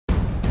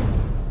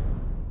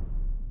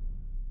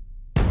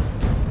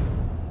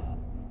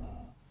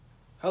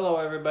Hello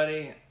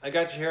everybody, I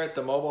got you here at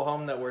the mobile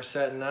home that we're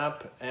setting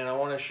up, and I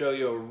want to show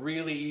you a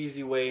really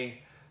easy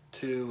way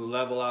to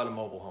level out a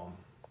mobile home.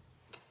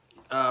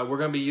 We're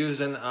going to be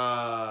using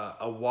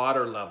a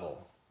water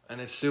level,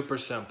 and it's super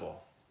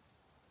simple.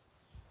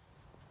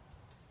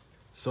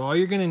 So all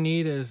you're going to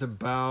need is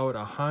about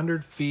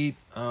 100 feet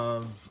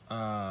of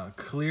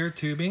clear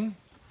tubing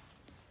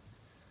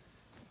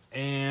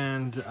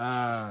and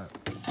a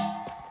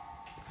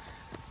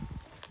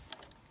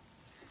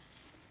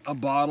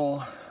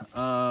bottle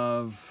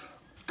of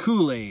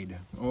Kool-Aid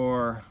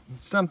or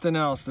something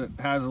else that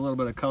has a little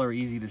bit of color,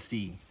 easy to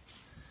see.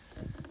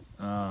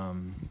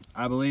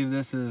 I believe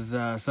this is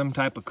some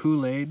type of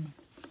Kool-Aid,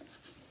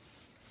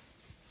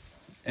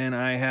 and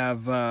I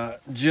have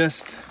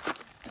just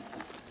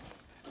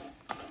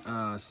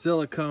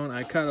silicone.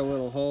 I cut a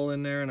little hole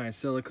in there and I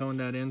siliconed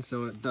that in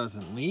so it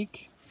doesn't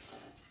leak.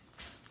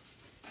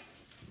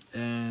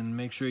 And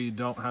make sure you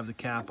don't have the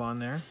cap on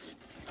there.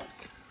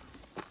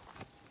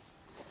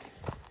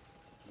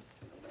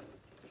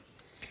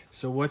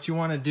 So what you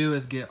want to do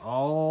is get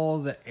all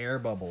the air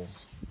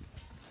bubbles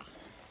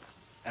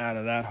out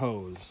of that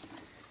hose.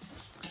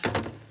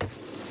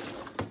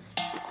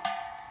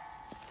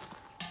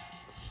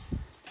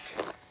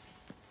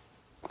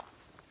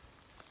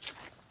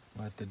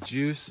 Let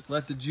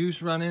the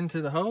juice run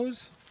into the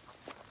hose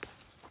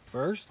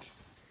first.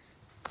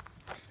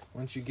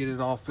 Once you get it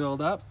all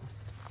filled up,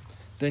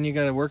 then you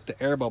got to work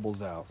the air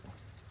bubbles out.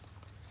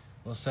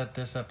 We'll set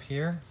this up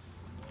here.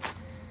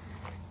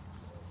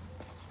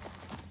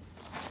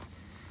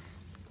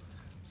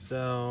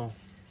 So,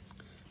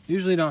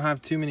 usually don't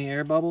have too many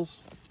air bubbles,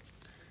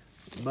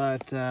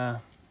 but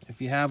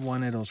if you have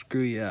one, it'll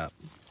screw you up.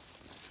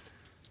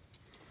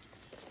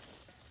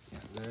 Yeah,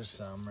 there's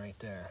some right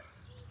there.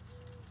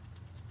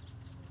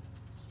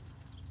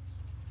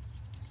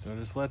 So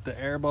just let the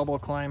air bubble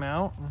climb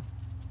out.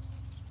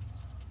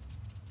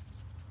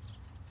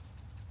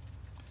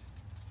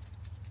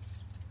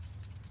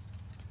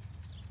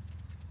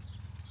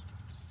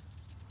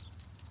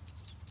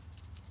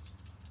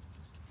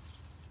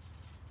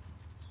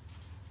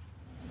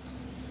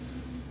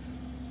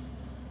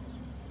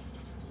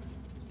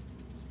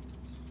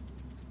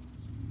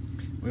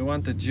 We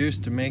want the juice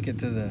to make it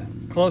to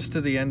close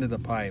to the end of the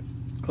pipe,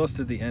 close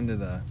to the end of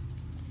the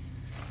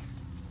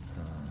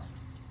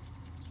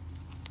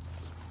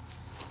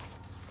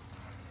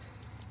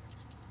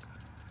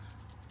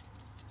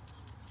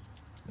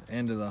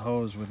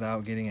hose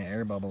without getting an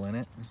air bubble in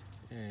it.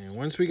 And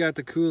once we got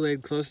the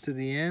Kool-Aid close to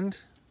the end,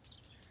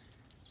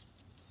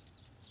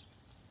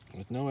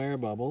 with no air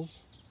bubbles,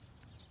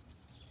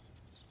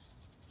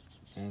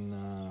 and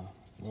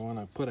we want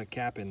to put a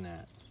cap in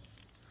that.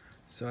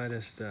 So I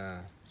just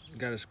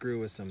got a screw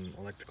with some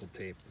electrical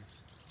tape,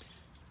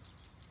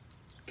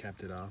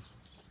 capped it off.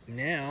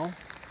 Now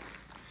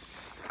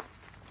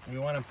we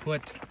want to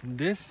put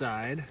this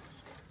side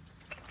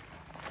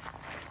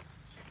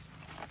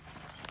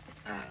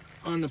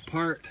on the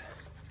part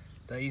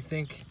that you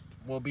think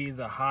will be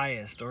the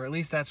highest, or at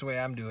least that's the way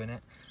I'm doing it.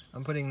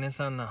 I'm putting this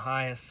on the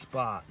highest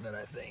spot that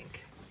I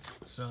think.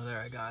 So there,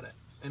 I got it.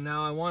 And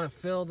now I want to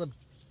fill the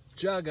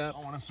jug up.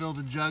 I want to fill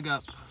the jug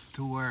up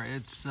to where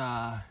it's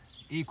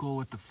equal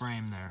with the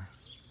frame there.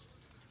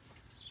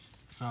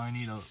 So I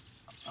need a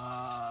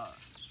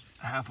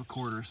half a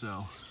quart or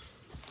so.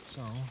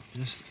 So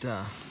just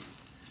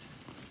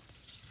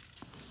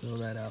fill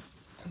that up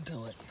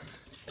until it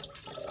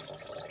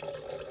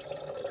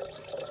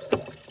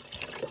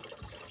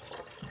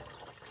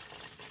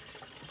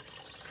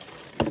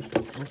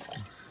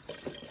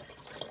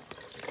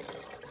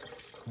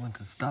once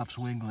it stops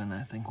wiggling,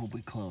 I think we'll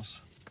be close.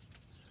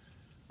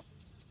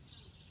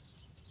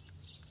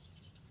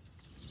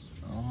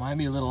 Oh, might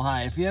be a little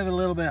high. If you have it a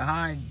little bit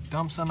high,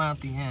 dump some out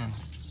the end.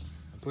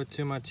 I put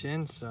too much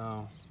in,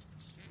 so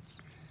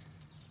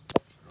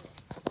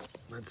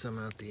let some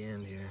out the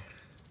end here.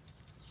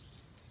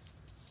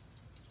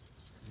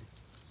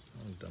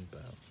 I'll dump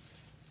out.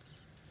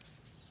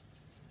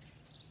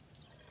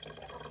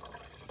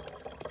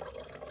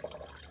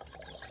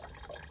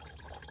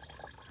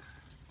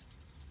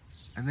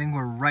 I think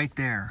we're right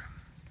there.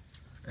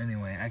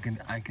 Anyway,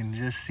 I can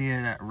just see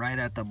it right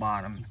at the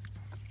bottom.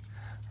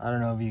 I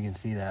don't know if you can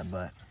see that,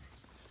 but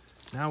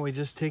now we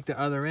just take the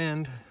other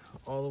end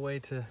all the way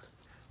to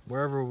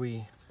wherever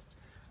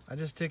I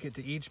just took it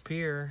to each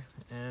pier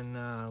and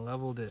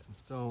leveled it.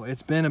 So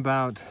it's been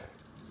about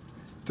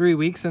 3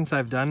 weeks since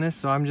I've done this,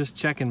 so I'm just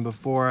checking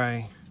before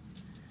I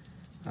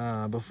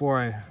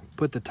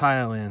put the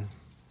tile in.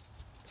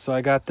 So I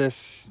got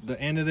the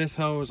end of this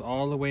hose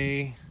all the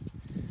way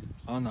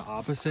on the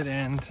opposite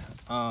end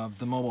of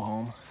the mobile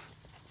home.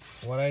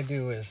 What I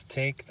do is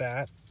take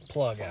that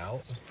plug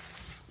out.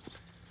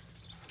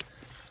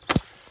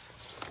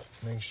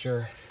 Make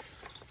sure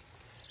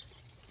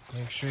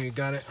you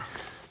got it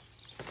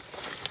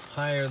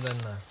higher than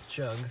the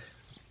jug.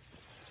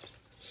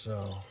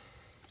 So,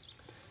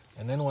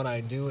 and then what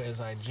I do is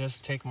I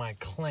just take my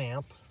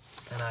clamp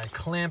and I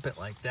clamp it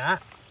like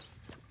that.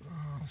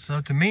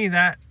 So to me,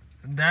 that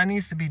that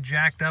needs to be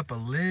jacked up a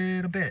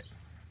little bit,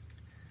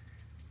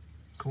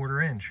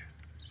 1/4 inch.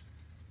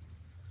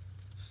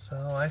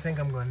 So I think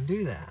I'm going to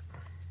do that.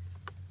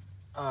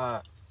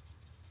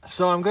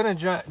 So I'm going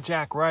to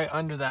jack right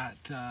under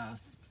that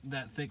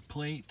that thick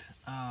plate.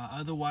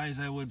 Otherwise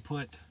I would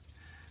put,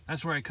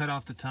 that's where I cut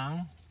off the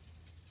tongue.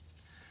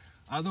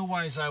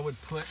 Otherwise I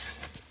would put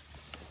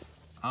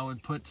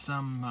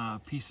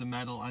some piece of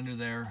metal under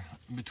there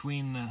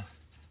between the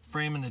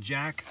frame and the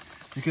jack,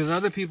 because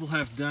other people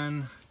have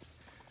done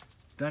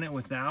it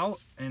without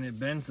and it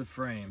bends the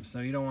frame, so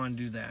you don't want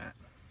to do that.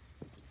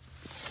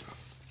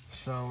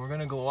 So we're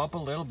gonna go up a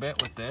little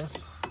bit with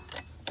this.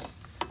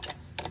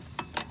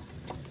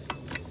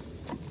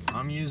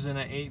 I'm using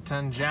an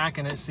 8-ton jack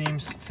and it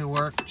seems to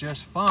work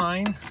just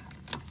fine.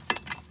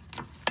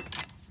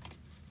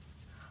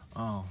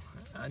 Oh,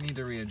 I need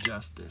to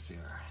readjust this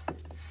here.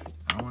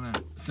 I want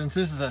to, since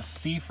this is a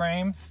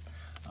C-frame,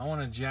 I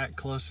want to jack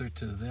closer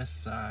to this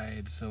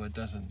side so it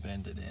doesn't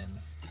bend it in.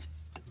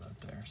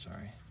 About there,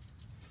 sorry.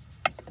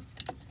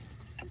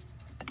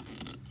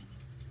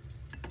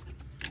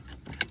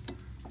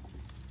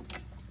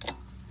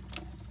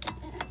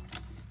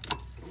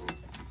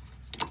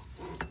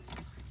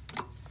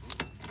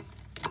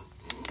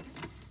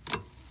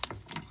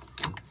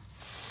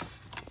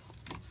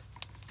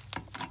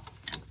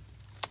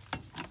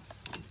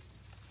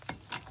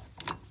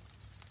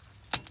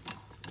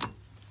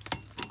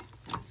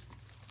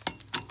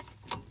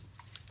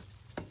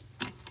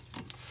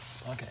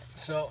 Okay,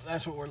 so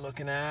that's what we're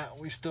looking at.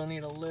 We still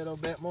need a little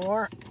bit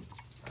more.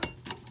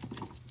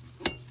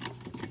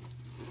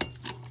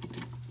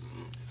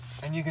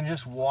 And you can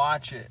just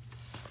watch it.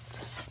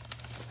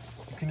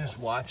 You can just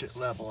watch it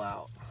level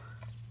out.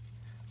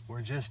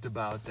 We're just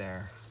about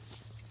there.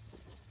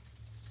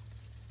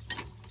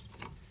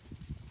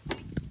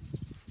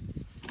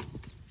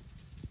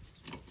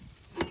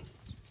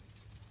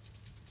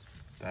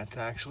 That's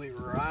actually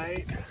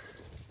right.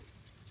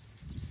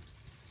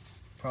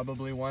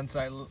 Probably once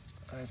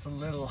it's a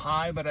little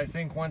high, but I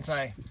think once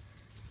I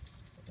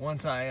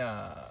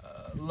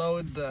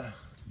load the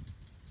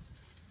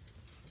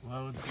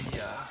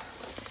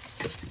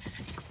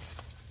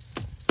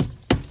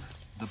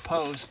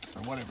post,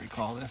 or whatever you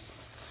call this,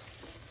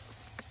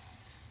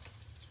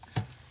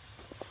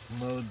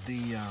 load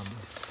the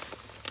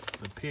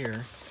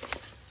pier,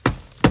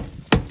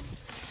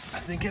 I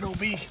think it'll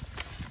be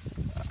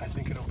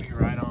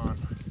right on.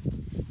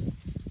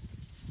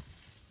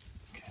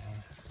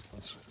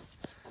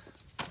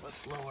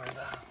 Let's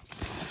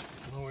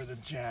lower the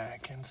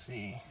jack and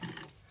see.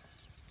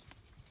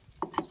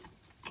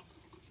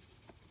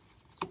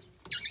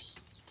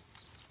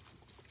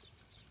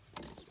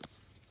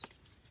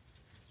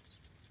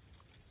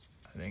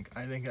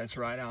 I think that's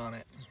right on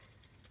it.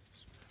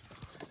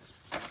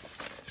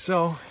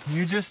 So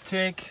you just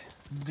take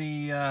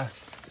the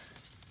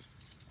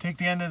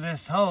end of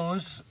this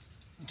hose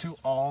to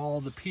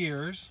all the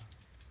piers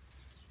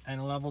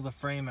and level the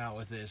frame out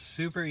with this.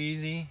 Super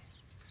easy.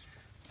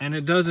 And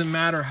it doesn't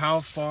matter how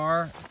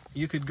far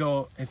you could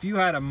go. If you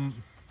had a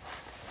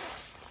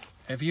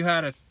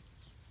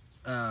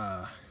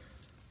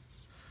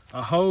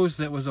hose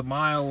that was a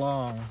mile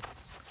long,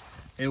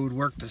 it would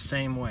work the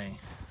same way.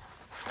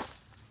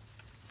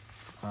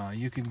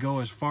 You can go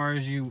as far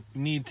as you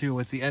need to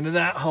with the end of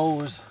that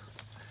hose.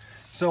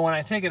 So when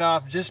I take it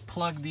off, just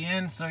plug the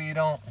end so you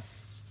don't,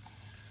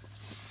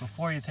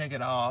 before you take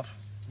it off,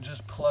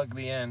 just plug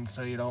the end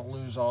so you don't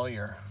lose all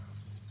your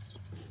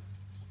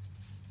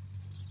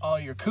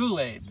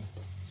Kool-Aid.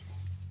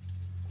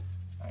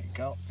 There you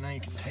go. Now you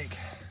can take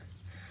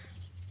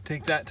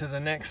that to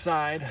the next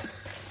side.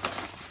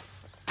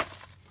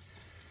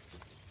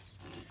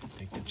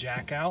 Take the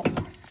jack out.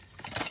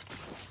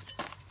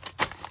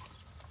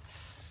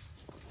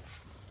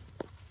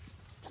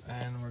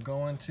 And we're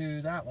going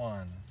to that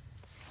one.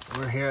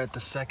 We're here at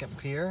the second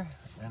pier,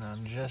 and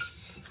I'm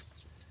just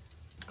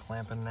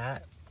clamping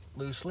that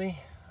loosely.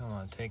 I'm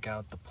going to take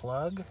out the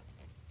plug.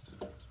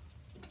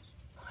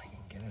 I can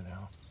get it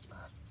out.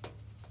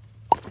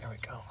 There we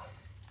go.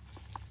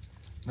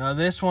 Now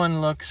this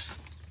one looks,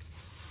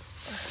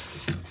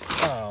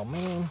 oh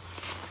man,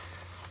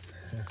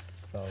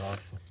 fell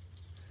off.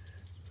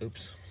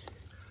 Oops.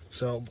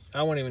 So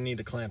I won't even need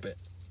to clamp it.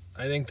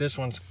 I think this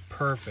one's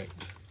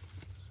perfect.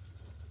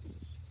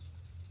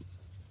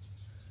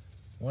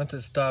 Once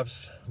it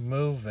stops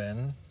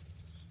moving,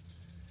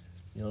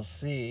 you'll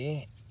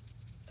see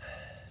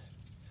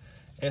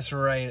it's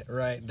right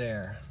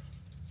there.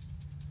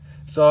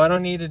 So I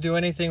don't need to do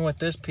anything with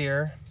this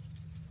pier.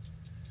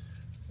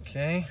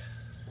 Okay,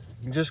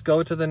 you just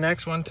go to the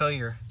next one till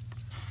you're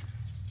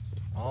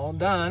all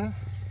done.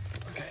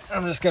 Okay,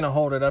 I'm just gonna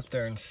hold it up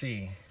there and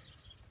see.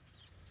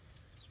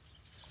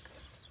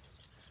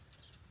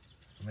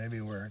 Maybe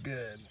we're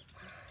good.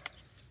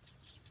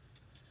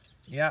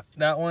 Yep,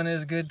 that one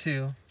is good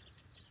too.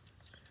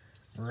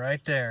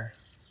 Right there.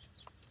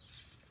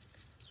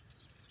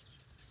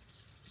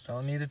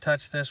 Don't need to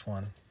touch this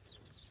one.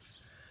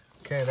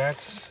 Okay,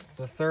 that's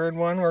the third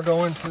one. We're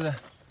going to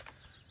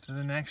to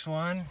the next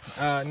one.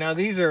 Now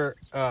these are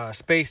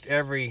spaced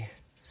every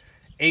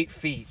 8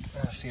 feet.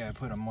 Let's see, I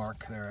put a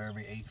mark there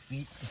every 8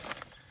 feet.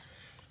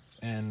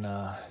 And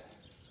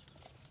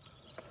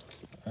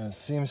it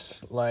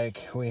seems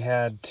like we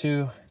had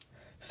 2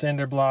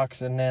 cinder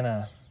blocks and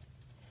then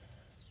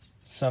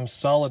some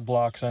solid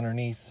blocks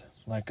underneath,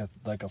 like a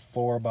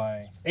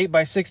 8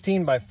 by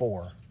 16 by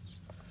 4.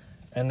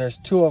 And there's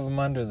 2 of them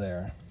under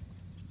there.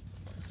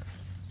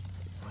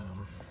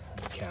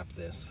 Cap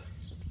this.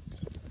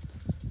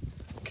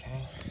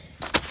 Okay.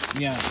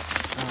 Yeah.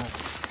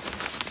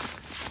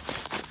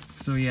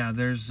 So yeah,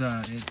 there's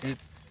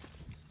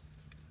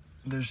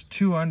there's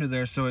 2 under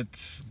there, so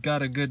it's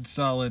got a good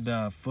solid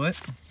foot.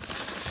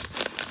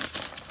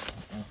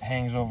 It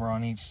hangs over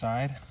on each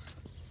side.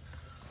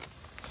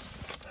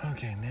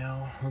 Okay,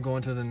 now we're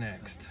going to the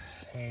next.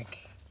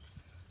 Take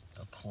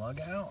the plug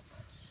out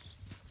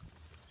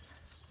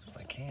if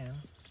I can.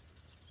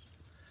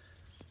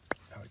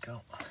 There we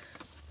go.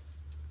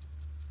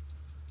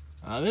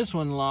 This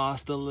one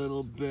lost a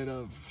little bit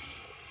of,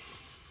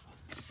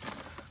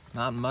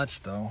 not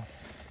much though.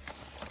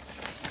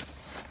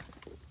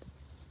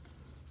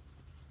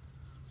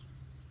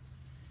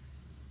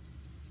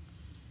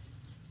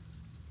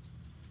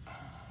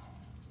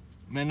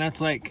 Man, that's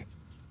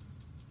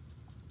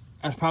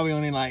probably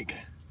only like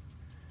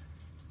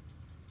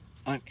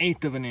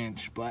 1/8 of an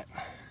inch, but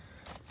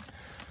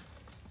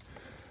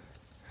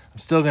I'm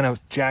still gonna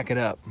jack it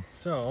up.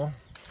 So,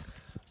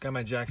 got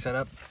my jack set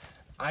up.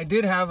 I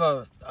did have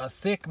a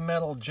thick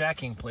metal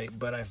jacking plate,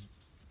 but I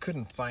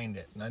couldn't find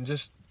it. And I'm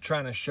just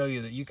trying to show you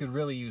that you could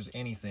really use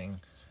anything,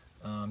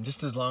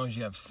 just as long as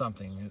you have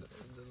something.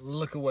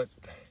 Look at what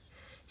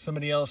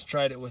somebody else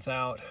tried it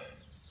without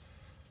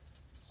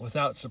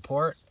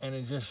support, and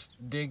it just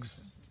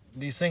digs.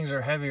 These things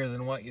are heavier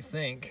than what you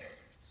think,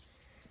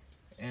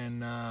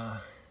 and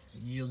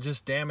you'll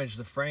just damage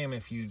the frame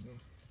if you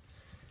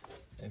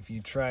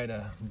try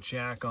to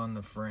jack on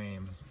the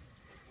frame.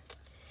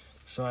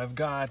 So I've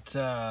got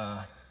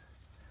a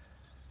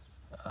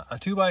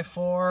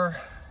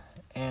 2x4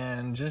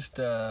 and just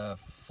a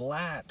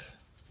flat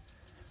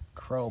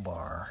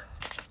crowbar,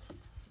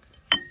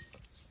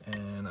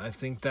 and I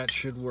think that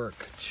should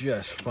work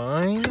just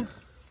fine.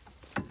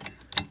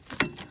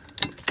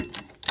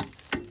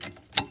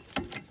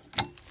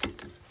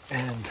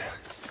 And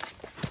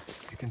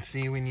you can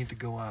see we need to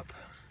go up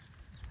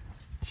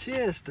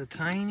just a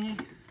tiny.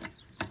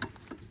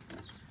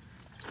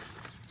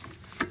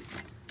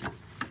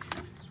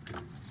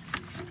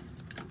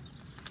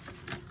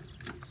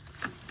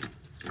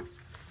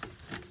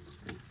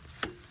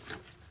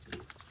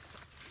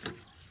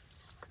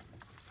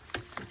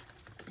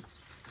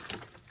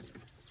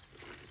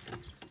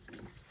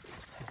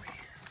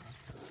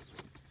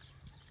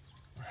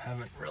 I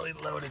haven't really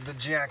loaded the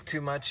jack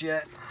too much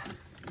yet.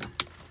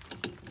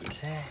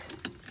 Okay.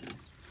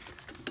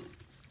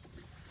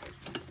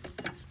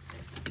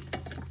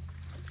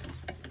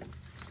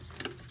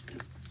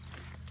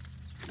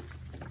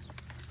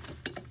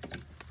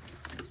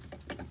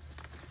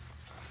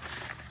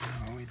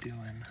 How are we doing?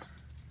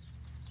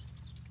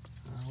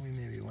 Well, we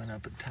maybe went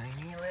up a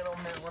tiny little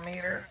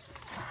millimeter.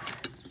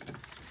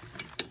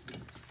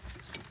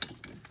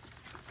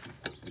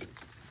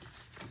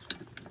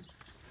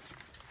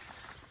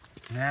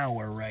 Now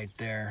we're right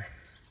there.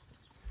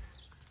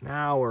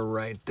 Now we're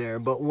right there,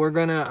 but we're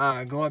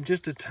gonna go up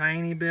just a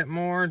tiny bit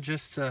more,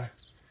 just to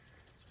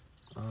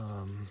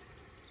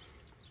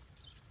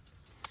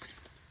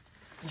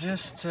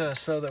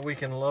so that we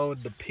can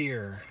load the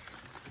pier.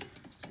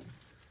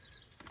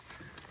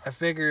 I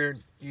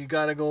figured you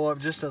gotta go up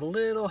just a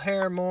little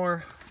hair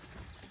more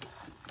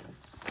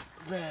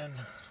than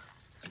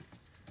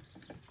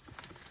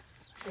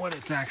what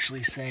it's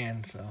actually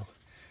saying. So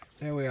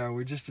there we are.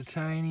 We're just a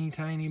tiny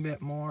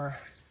bit more.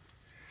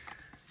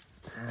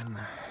 And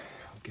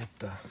get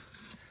the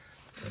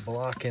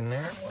block in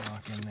there.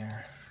 Block in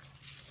there.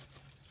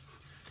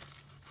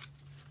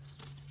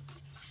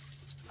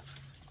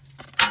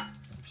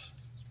 Oops.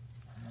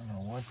 I don't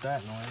know what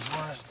that noise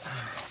was.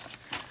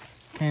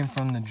 Came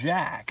from the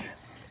jack.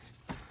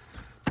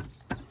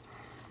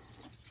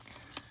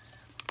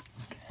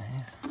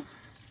 Okay.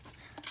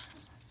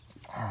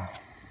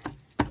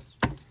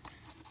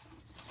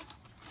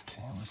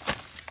 Okay,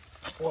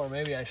 or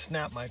maybe I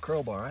snapped my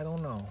crowbar. I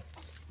don't know.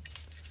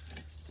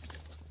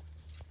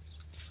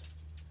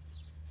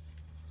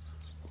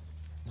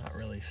 Not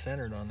really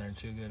centered on there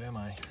too good, am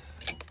I?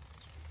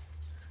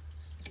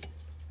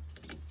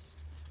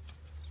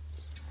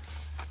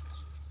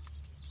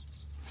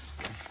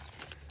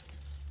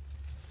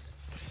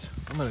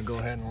 I'm gonna go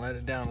ahead and let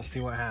it down to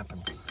see what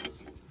happens.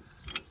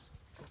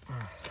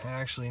 I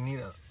actually need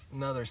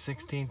another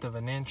 1/16 of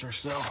an inch or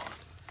so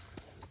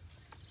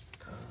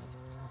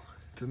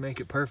to make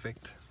it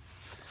perfect.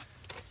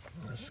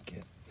 Let's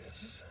get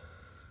this.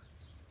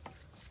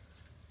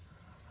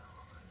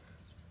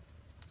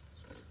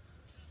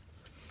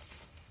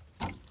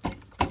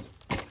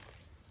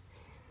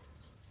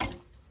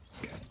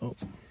 Oh,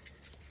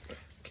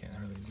 can't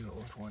hardly do it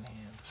with one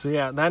hand. So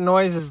yeah, that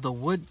noise is the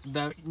wood.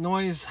 That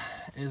noise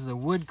is the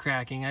wood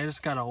cracking. I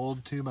just got an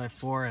old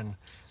 2x4,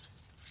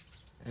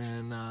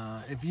 and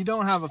if you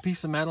don't have a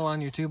piece of metal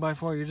on your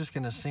 2x4, you're just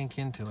gonna sink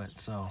into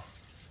it. So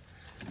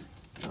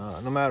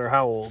no matter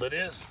how old it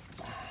is.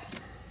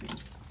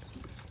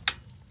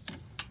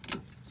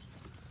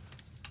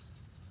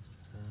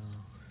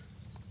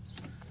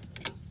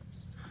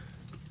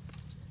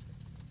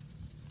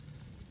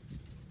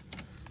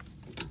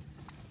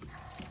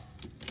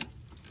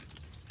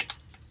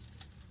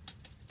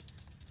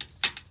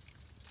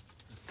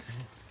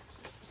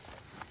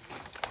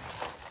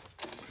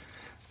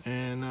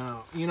 And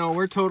you know,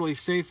 we're totally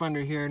safe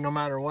under here no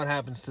matter what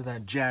happens to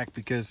that jack,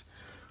 because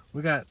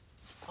we got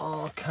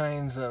all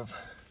kinds of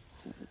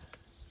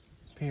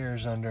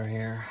piers under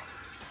here.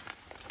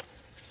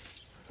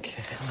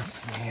 Okay, let's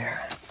see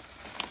here.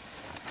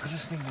 I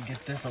just need to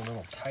get this a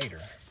little tighter.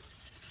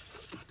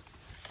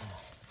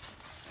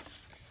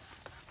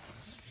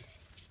 Let's see.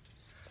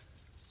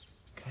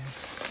 Okay.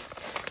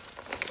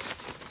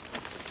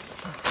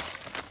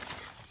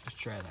 Let's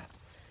try that.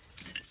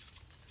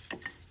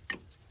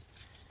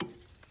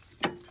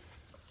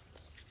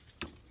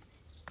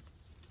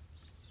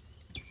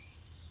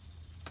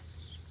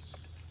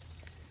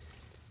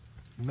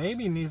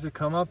 Maybe needs to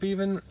come up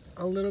even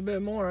a little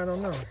bit more. I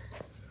don't know.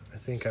 I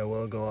think I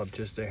will go up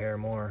just a hair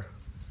more.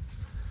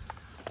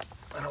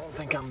 I don't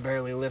think I'm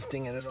barely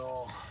lifting it at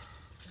all,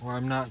 or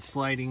I'm not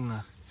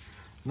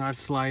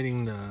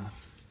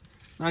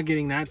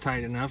getting that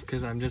tight enough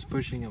because I'm just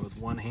pushing it with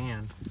one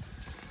hand.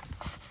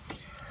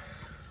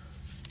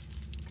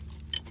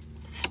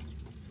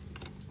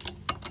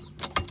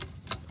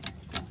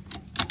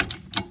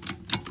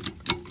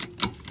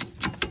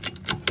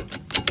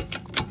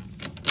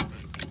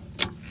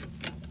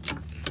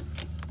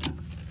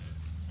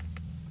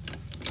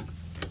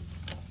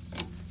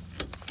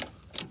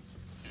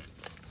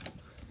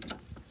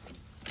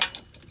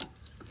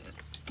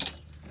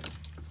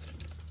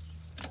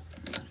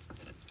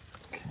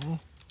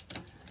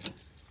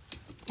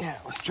 Yeah,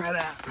 let's try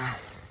that.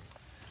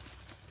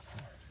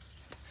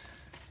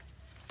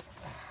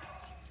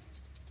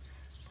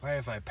 Probably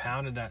if I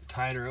pounded that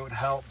tighter, it would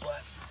help,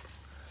 but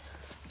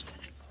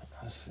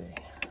let's see.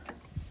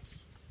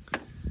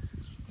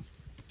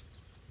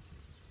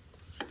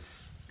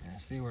 Yeah,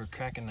 see, we're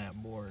cracking that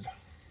board.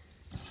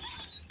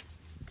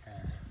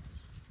 Okay.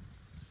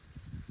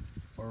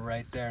 We're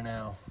right there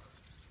now.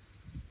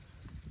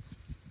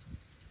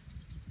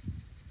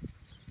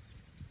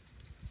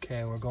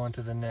 Okay, we're going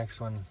to the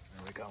next one.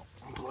 There we go.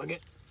 Unplug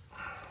it.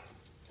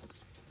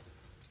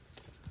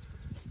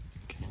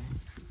 Okay.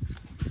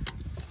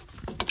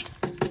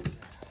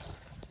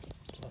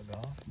 Plug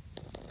off.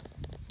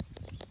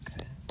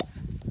 Okay.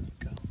 There we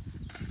go.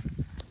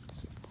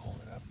 Hold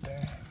it up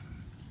there.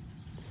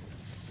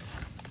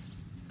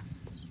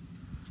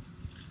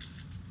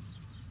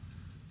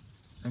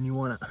 And you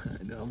want to,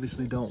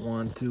 obviously don't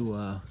want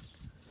to,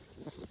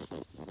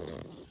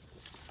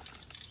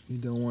 you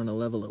don't want to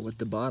level it with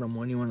the bottom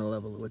one, you want to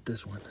level it with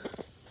this one.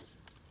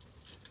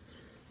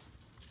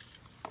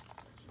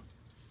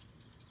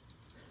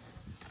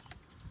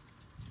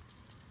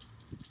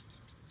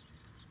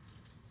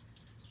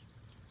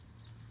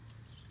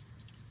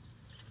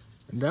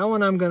 And that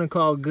one I'm going to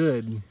call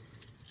good.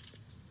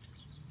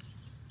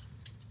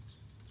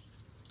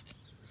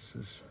 This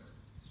is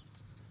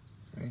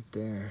right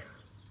there.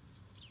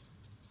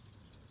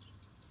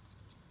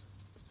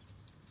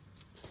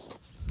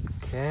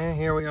 Okay,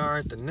 here we are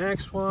at the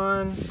next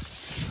one.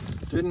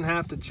 Didn't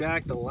have to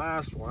jack the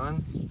last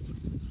one.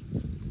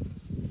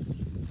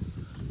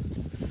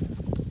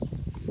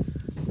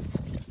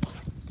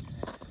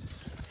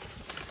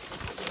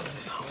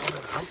 Just hold it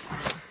up.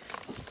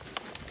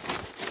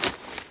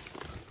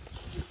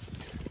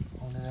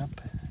 Hold it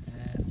up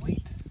and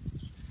wait.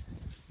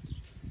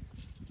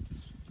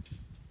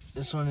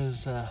 This one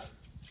is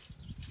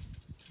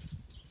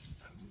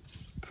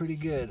pretty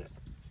good.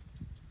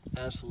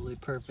 Absolutely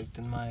perfect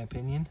in my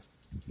opinion.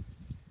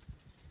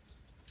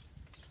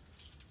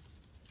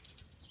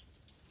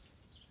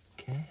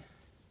 Okay,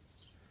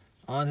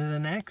 on to the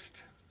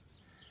next.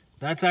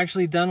 That's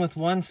actually done with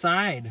one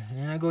side,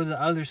 and I go to the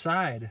other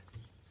side.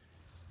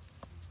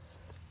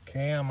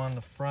 Okay, I'm on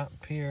the front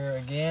pier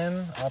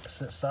again,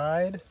 opposite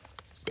side.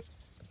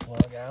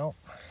 Plug out,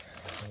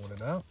 hold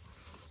it up.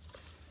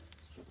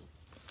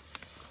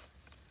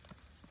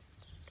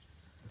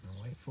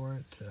 And wait for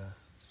it to.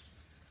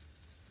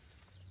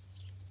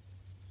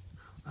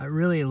 I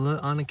really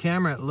look on the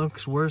camera, it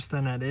looks worse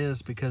than it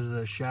is because of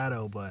the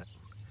shadow, but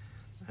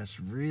that's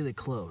really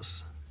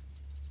close.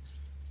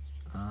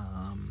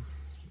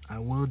 I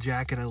will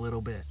jack it a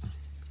little bit.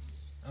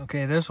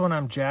 Okay, this one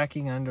I'm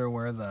jacking under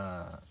where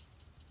the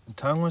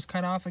tongue was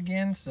cut off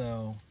again,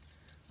 so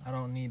I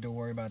don't need to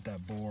worry about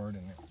that board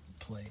and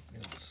plate.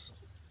 It's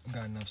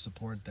got enough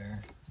support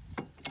there.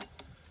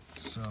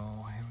 So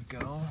here we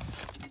go.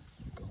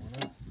 Going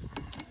up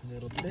a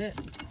little bit.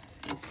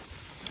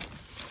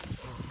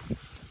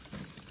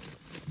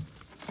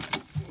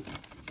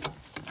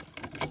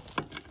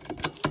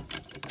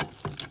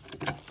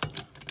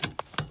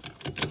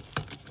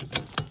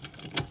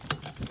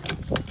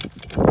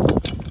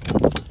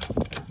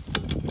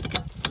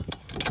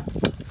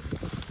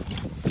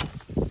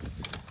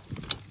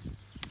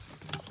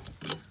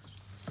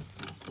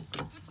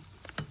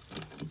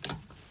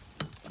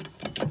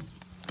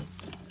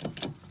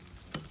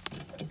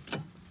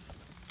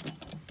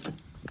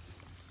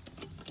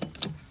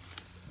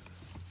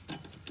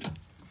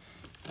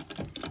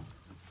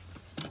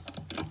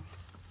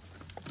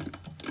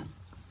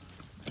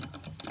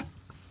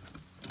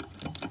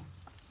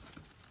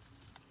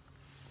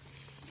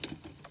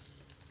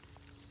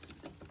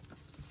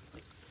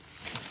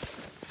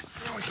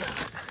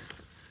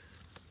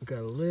 got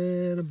a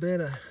little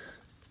bit of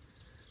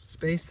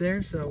space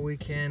there, so we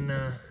can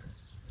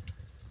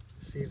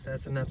see if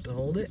that's enough to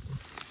hold it.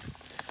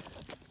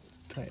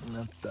 Tighten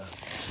up the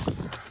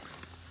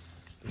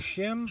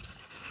shim.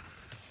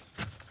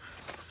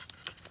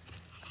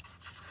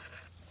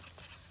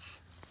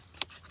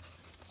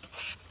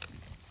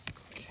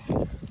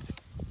 Okay,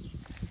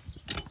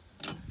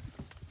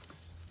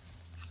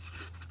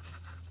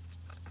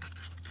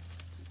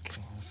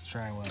 let's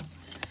try what?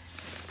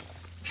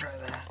 Try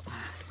that.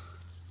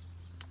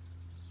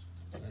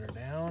 Let her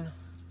down.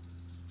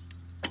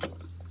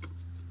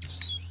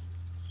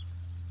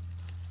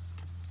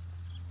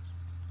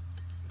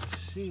 Let's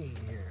see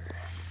here.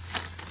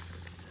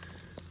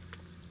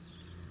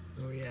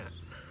 Oh yeah.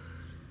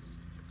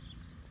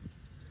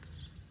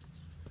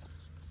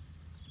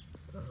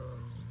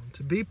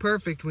 To be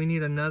perfect, we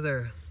need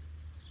another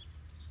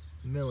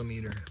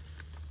millimeter.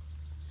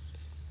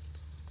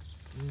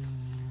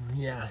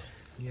 Yeah,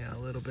 a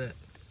little bit.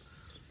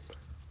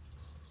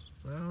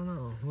 I don't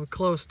know. We're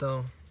close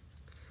though.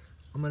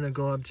 I'm gonna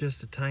go up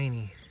just a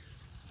tiny.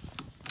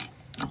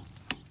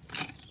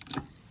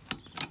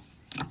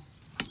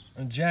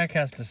 The jack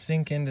has to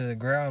sink into the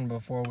ground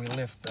before we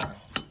lift the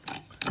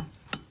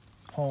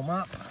home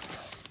up.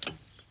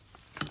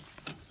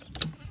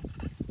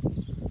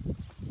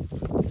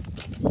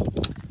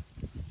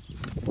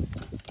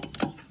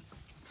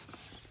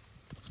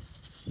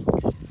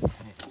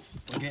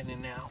 We're getting it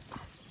now.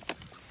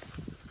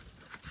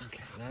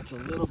 Okay, that's a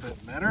little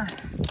bit better.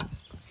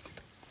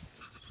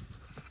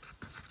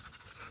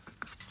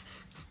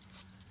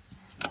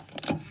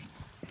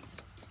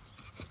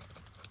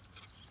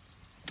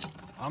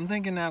 I'm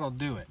thinking that'll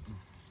do it.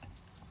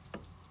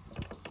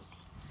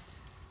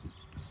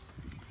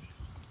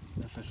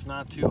 If it's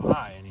not too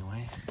high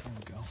anyway. There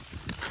we go.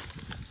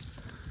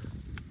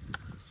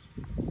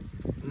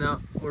 No,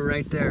 we're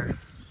right there.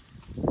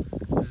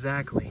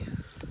 Exactly.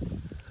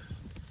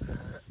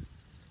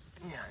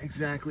 Yeah,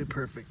 exactly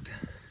perfect.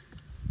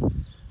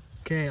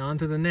 Okay, on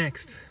to the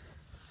next.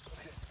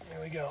 Okay,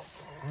 there we go.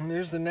 And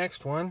there's the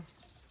next one.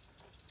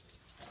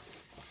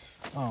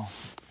 Oh,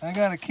 I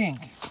got a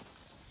kink.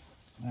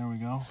 There we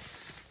go.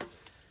 There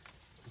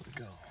we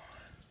go.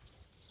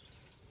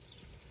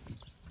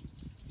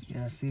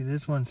 Yeah, see,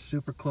 this one's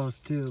super close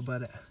too,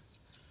 but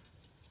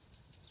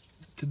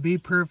to be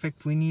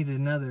perfect, we need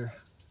another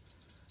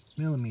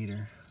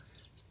millimeter.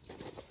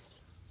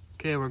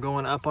 Okay, we're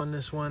going up on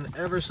this one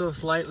ever so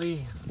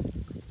slightly.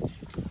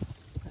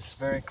 It's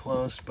very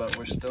close, but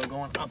we're still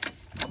going up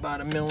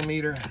about a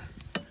millimeter.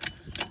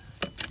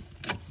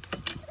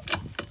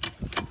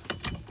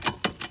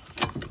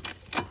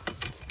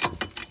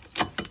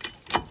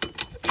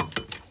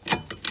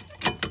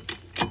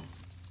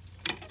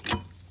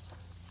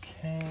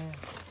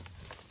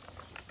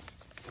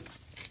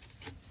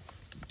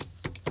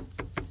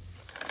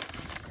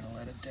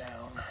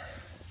 Down. I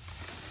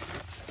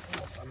don't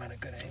know if I'm at a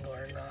good angle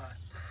or not.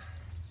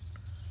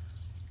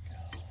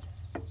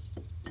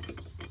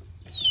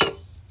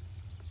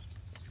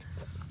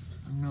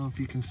 I don't know if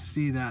you can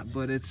see that,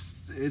 but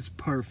it's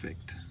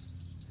perfect.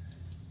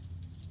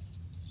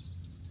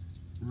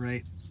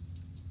 Right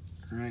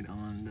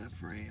on the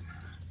frame.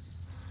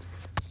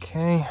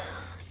 Okay,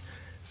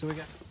 so we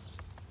got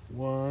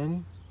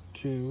 1,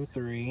 2,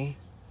 3,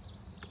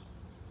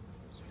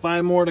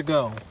 5 more to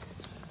go.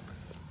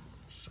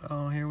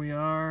 So here we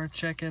are,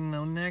 checking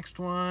the next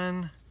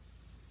one.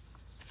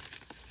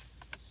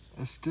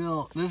 It's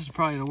still, this is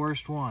probably the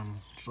worst one.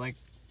 It's like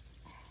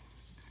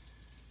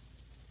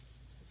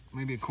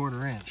maybe a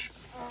 1/4 inch.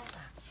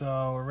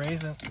 So we're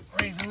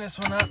raising this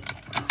one up.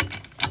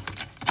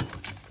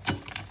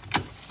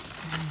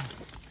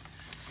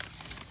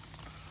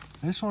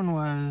 This one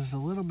was a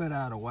little bit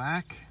out of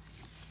whack.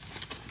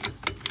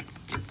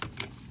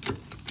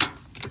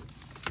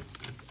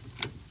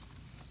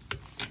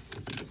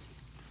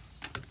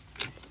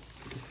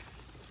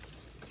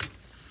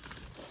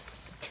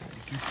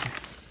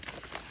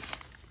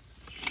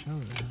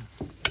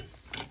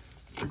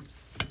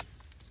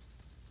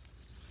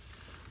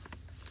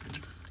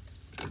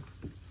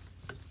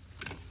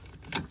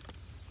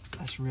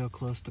 That's real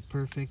close to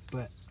perfect,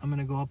 but I'm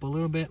gonna go up a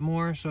little bit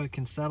more so it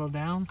can settle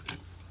down.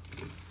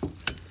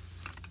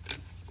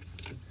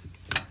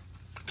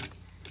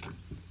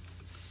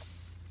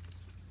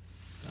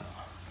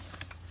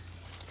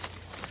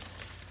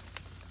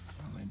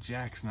 My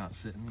jack's not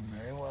sitting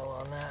very well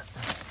on that.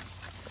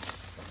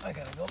 I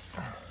gotta go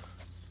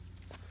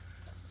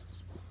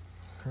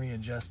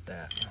readjust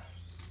that.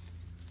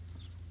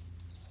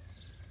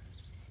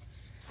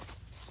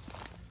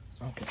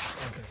 Okay,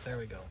 there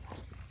we go.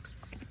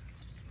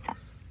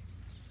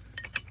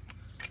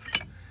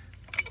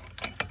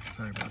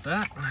 Sorry about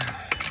that.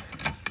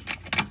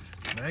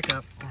 Back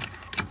up.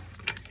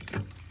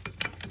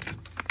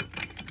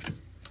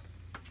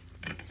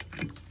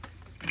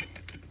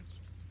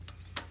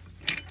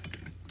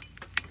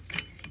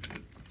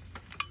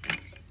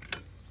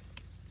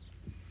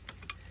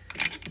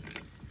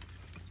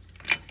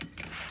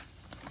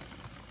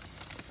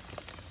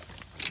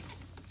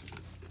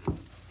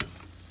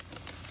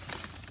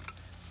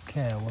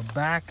 Okay, we're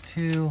back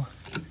to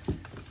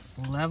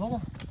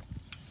level,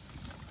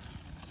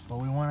 but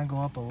we want to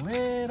go up a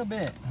little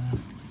bit.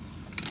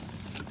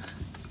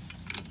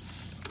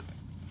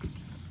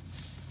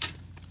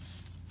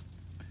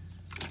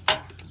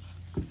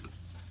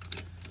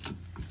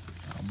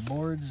 Our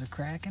boards are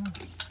cracking.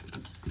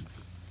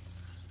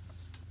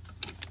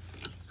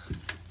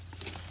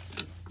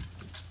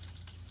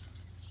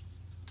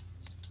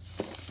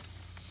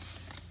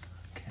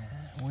 Okay,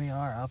 we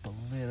are up a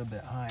little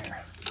bit higher.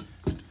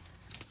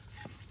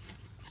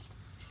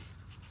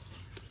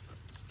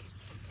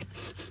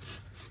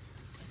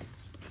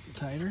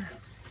 Tighter.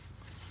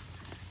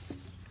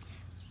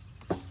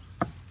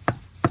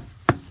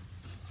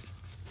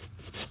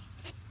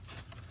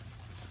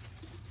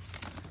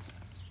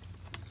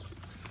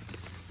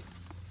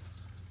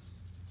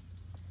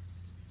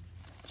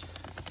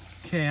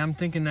 Okay, I'm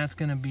thinking that's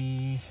gonna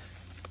be,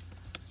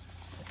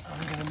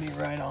 I'm gonna be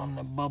right on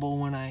the bubble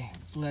when I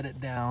let it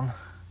down.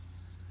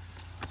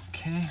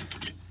 Okay.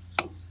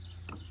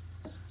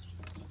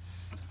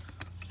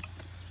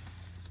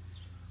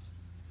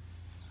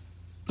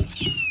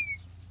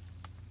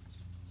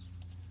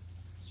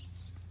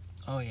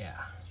 Oh yeah.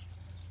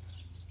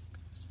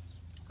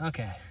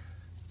 Okay.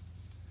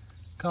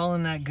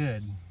 Calling that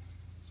good.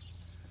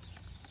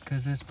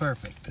 Because it's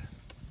perfect.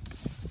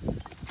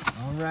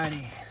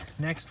 Alrighty.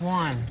 Next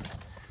one.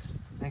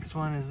 Next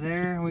one is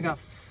there. We got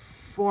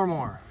 4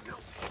 more.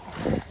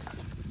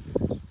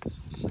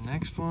 So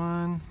next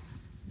one.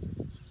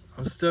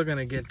 I'm still going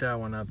to get that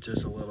one up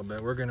just a little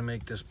bit. We're going to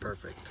make this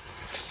perfect.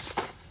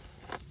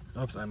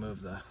 Oops, I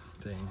moved the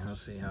thing. I'll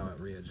see how it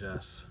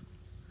readjusts.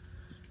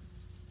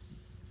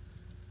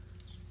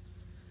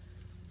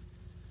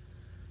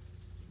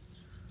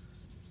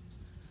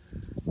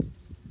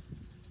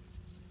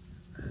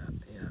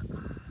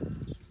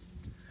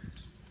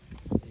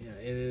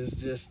 It is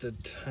just a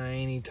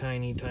tiny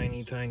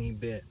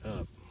bit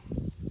up.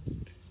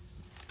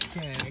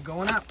 Okay,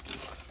 going up.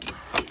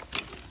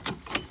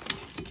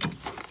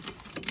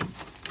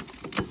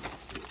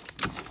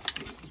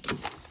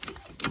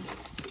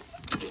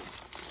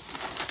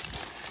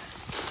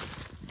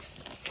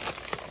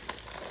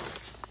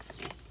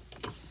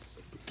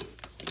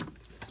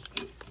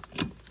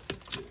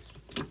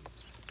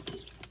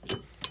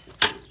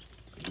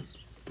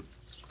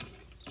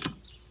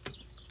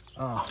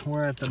 Oh,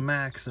 we're at the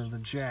max of the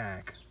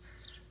jack.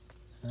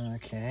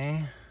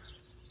 Okay.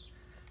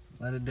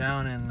 Let it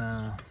down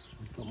and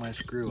put my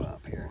screw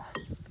up here.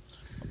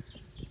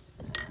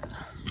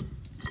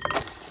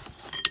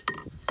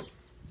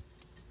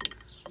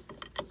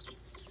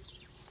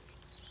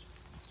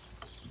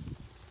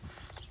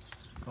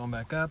 Going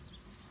back up.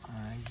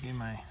 Give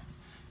my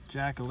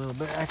jack a little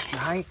bit extra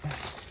height.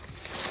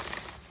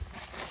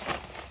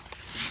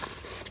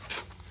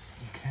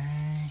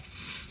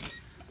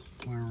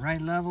 We're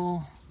right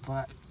level,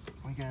 but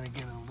we gotta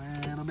get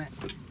a little bit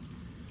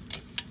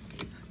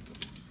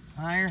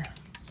higher.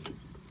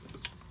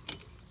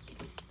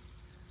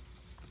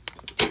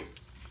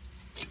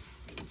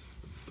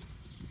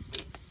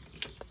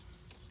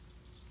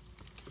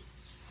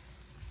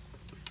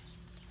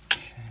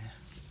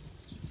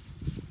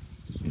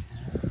 You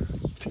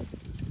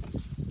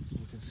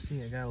can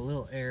see I got a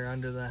little air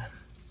under the, I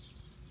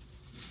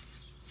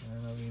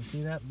don't know if you can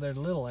see that, but there's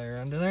a little air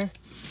under there.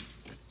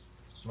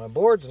 My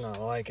board's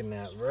not liking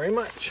that very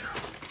much.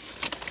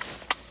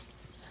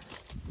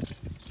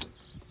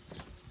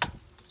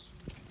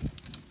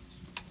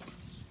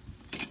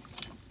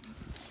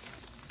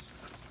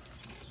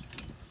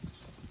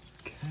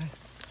 Okay.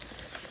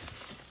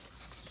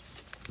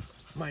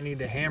 Might need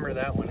to hammer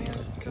that one in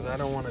because I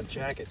don't want to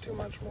jack it too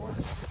much more.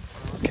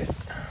 Okay.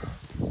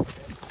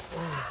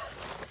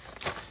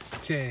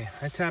 Okay,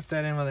 I tapped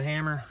that in with a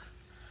hammer.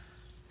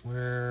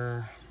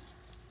 We're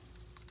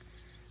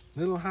a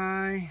little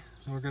high.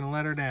 We're going to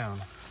let her down.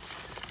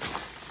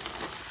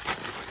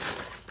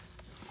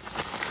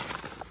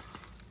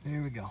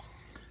 There we go.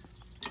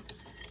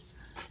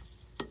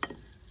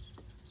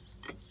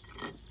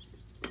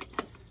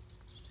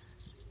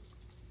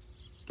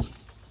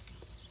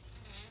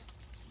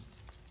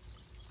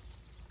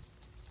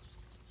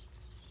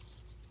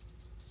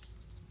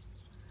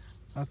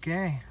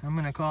 Okay, I'm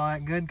going to call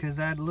that good because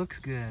that looks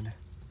good.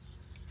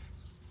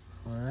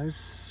 Well,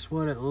 there's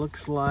what it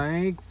looks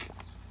like.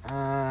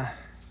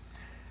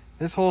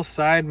 This whole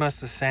side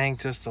must have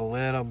sank just a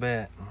little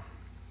bit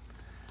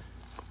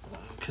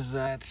because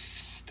that's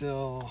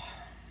still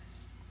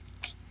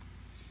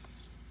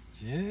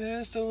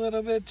just a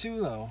little bit too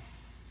low.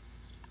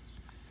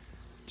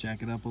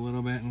 Jack it up a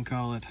little bit and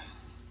call it.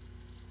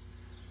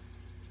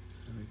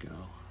 There we go.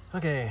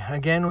 Okay,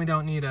 again, we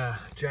don't need a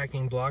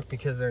jacking block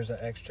because there's an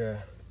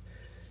extra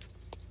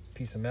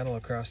piece of metal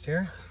across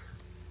here.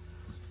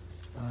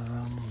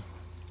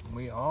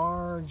 We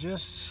are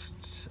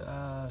just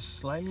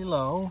slightly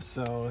low,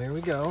 so here we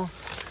go.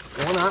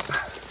 Going up.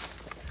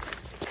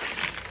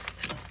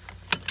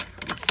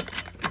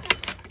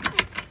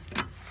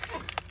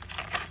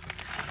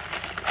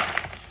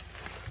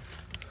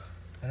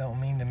 I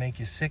don't mean to make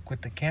you sick with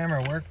the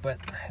camera work, but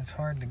it's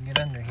hard to get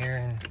under here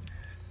and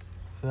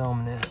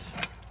film this.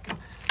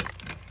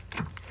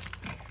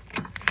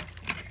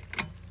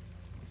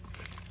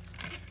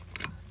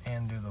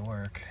 And do the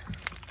work.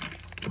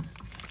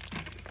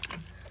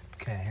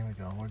 Okay, here we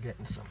go. We're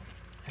getting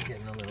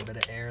a little bit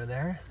of air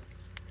there.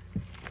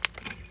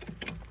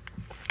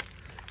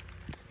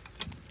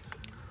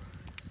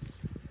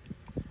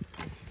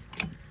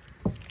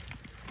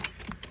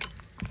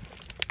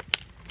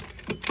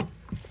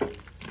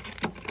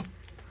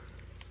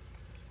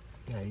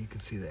 Yeah, you can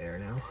see the air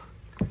now.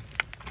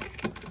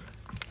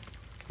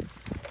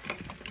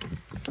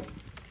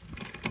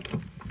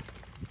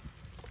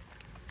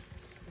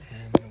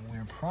 And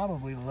we're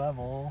probably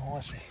level,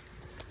 let's see,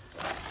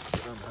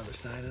 on the other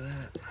side of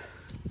that.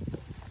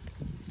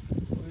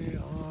 We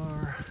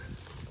are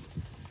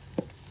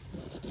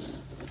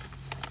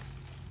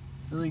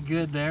really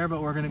good there,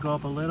 but we're gonna go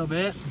up a little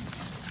bit.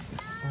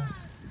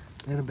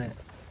 A little bit.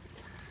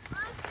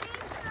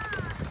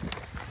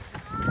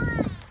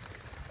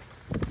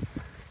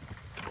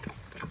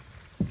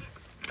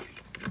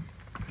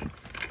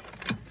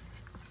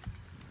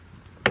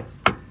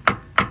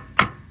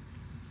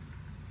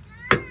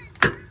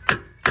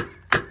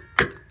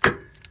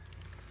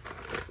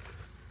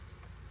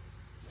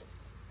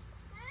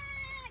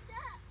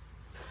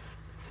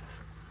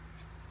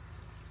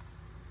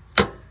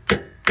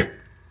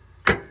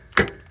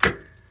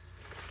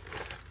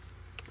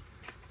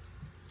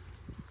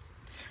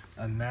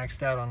 I'm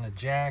maxed out on the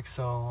jack,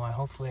 so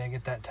hopefully I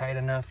get that tight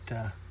enough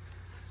to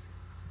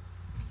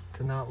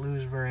not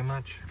lose very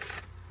much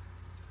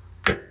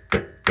on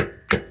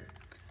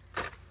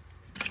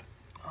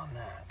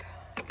that.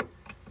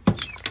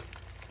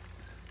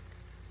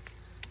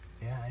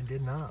 Yeah, I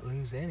did not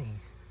lose any.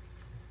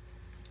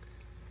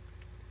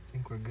 I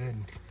think we're good.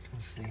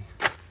 Let's see.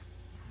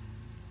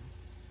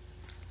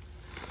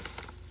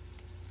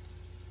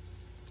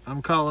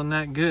 I'm calling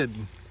that good.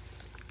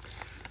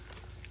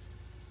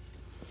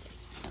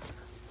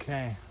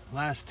 Okay,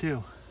 last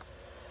two.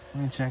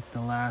 Let me check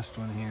the last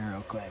one here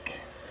real quick.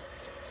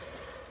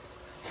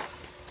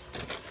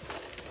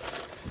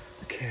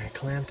 Okay, I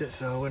clamped it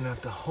so I wouldn't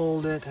have to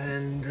hold it,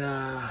 and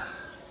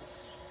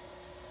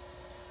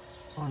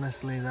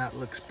honestly, that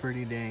looks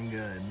pretty dang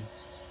good.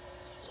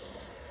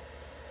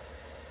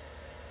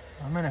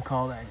 I'm gonna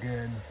call that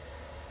good.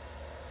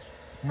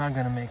 I'm not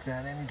gonna make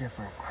that any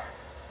different.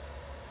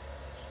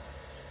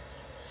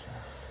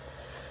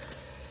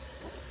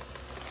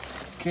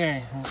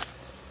 Okay.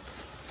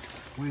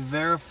 We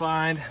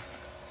verified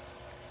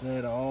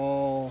that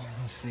all,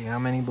 let's see, how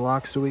many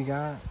blocks do we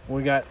got?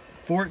 We got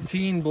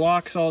 14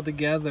 blocks all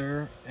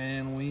together,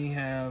 and we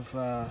have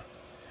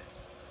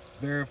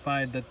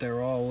verified that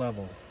they're all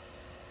level.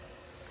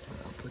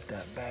 I'll put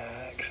that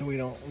back so we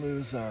don't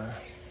lose our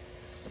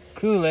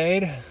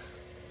Kool-Aid.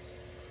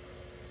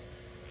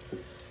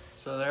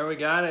 So there we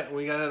got it.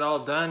 We got it all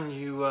done.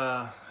 You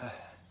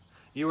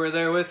were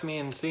there with me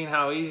and seen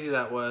how easy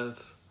that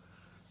was.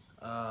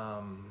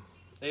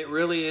 It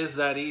really is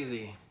that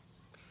easy,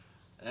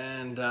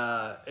 and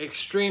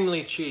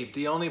extremely cheap.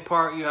 The only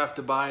part you have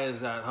to buy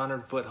is that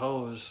 100-foot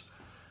hose.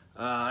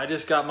 I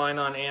just got mine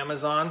on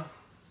Amazon.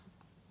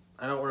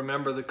 I don't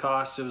remember the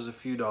cost. It was a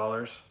few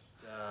dollars.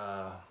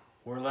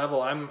 We're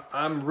level.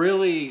 I'm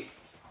really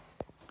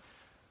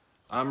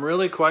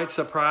quite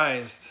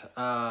surprised.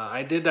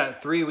 I did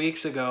that 3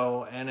 weeks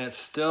ago, and it's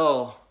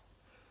still,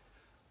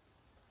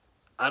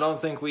 I don't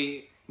think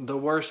the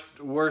worst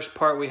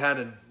part we had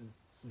a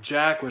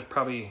jack was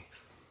probably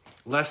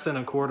less than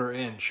 1/4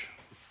 inch.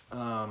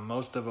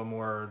 Most of them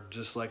were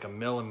just like 1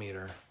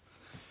 millimeter.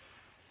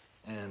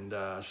 And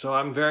so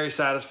I'm very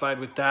satisfied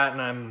with that,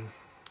 and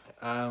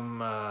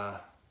I'm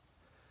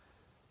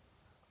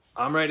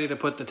ready to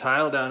put the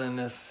tile down in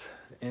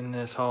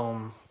this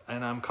home,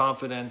 and I'm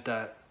confident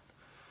that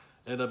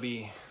it'll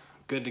be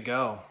good to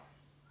go.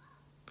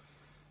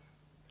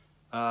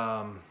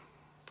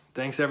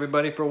 Thanks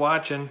everybody for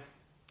watching.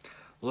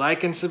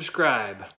 Like and subscribe.